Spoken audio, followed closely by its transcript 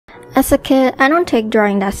As a kid, I don't take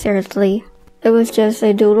drawing that seriously. It was just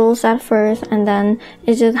a doodles at first, and then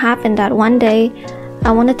it just happened that one day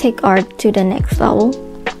I want to take art to the next level,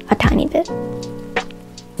 a tiny bit.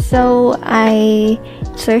 So I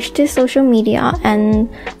searched the social media and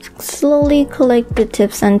slowly collected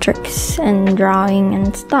tips and tricks in drawing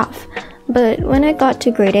and stuff. But when I got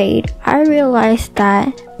to grade 8, I realized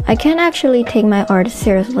that I can't actually take my art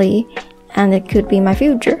seriously, and it could be my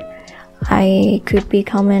future. I could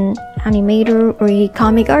become an animator or a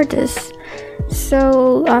comic artist.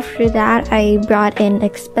 So after that, I brought in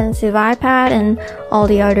expensive iPad and all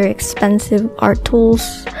the other expensive art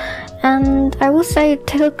tools, and I will say it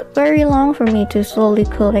took very long for me to slowly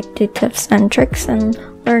collect the tips and tricks and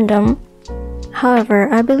learn them. However,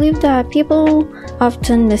 I believe that people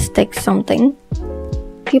often mistake something.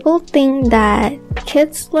 People think that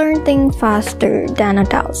kids learn things faster than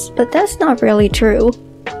adults, but that's not really true,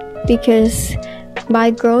 because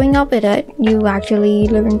by growing up with it, you actually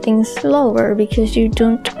learn things slower because you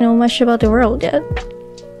don't know much about the world yet.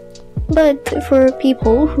 But for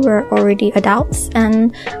people who are already adults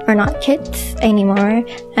and are not kids anymore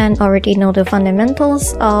and already know the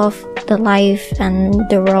fundamentals of the life and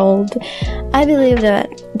the world, I believe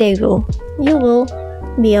that you will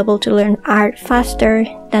be able to learn art faster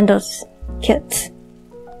than those kids.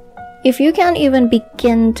 If you can't even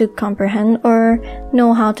begin to comprehend or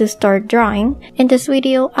know how to start drawing, in this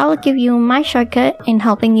video I'll give you my shortcut in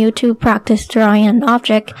helping you to practice drawing an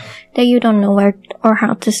object that you don't know where or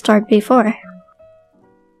how to start before.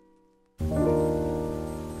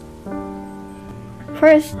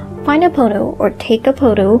 First, find a photo or take a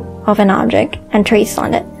photo of an object and trace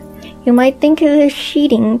on it. You might think it is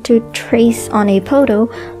cheating to trace on a photo,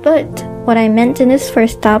 but what I meant in this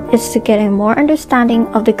first step is to get a more understanding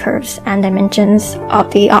of the curves and dimensions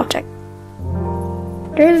of the object.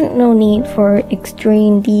 There is no need for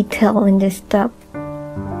extreme detail in this step.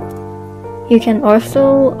 You can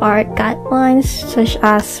also art guidelines such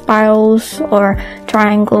as spirals or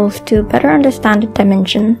triangles to better understand the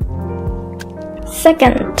dimension.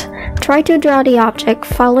 Second, try to draw the object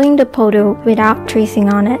following the photo without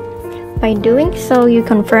tracing on it. By doing so, you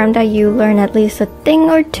confirm that you learn at least a thing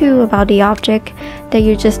or two about the object that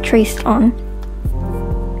you just traced on.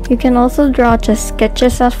 You can also draw just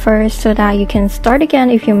sketches at first so that you can start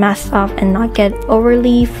again if you mess up and not get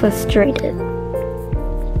overly frustrated.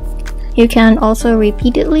 You can also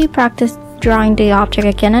repeatedly practice drawing the object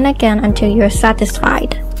again and again until you're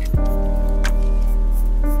satisfied.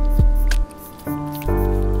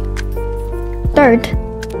 Third,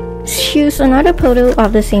 choose another photo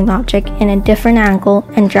of the same object in a different angle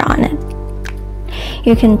and draw on it.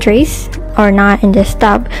 You can trace or not in this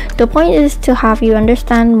step. The point is to have you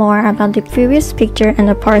understand more about the previous picture and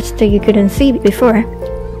the parts that you couldn't see before.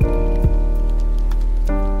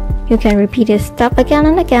 You can repeat this step again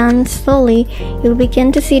and again. Slowly, you'll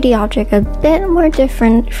begin to see the object a bit more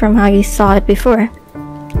different from how you saw it before.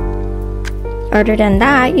 Other than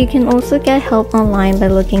that, you can also get help online by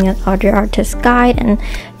looking at other artists' guides and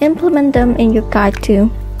implement them in your guide too.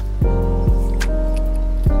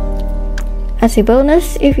 As a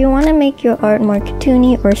bonus, if you want to make your art more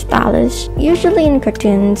cartoony or stylish, usually in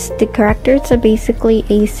cartoons, the characters are basically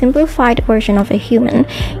a simplified version of a human.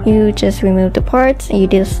 You just remove the parts you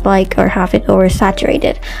dislike or have it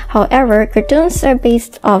oversaturated. However, cartoons are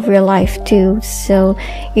based off real life too, so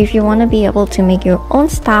if you want to be able to make your own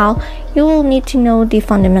style, you will need to know the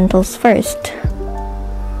fundamentals first.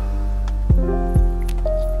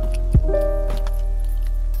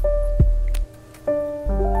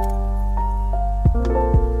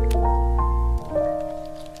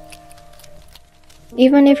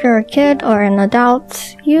 Even if you're a kid or an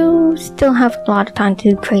adult, you still have a lot of time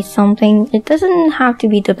to create something. It doesn't have to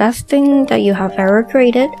be the best thing that you have ever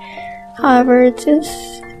created. However, it's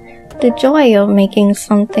just the joy of making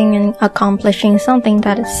something and accomplishing something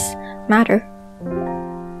that is matter.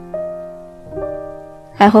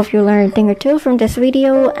 I hope you learned a thing or two from this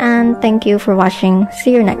video, and thank you for watching.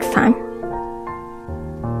 See you next time.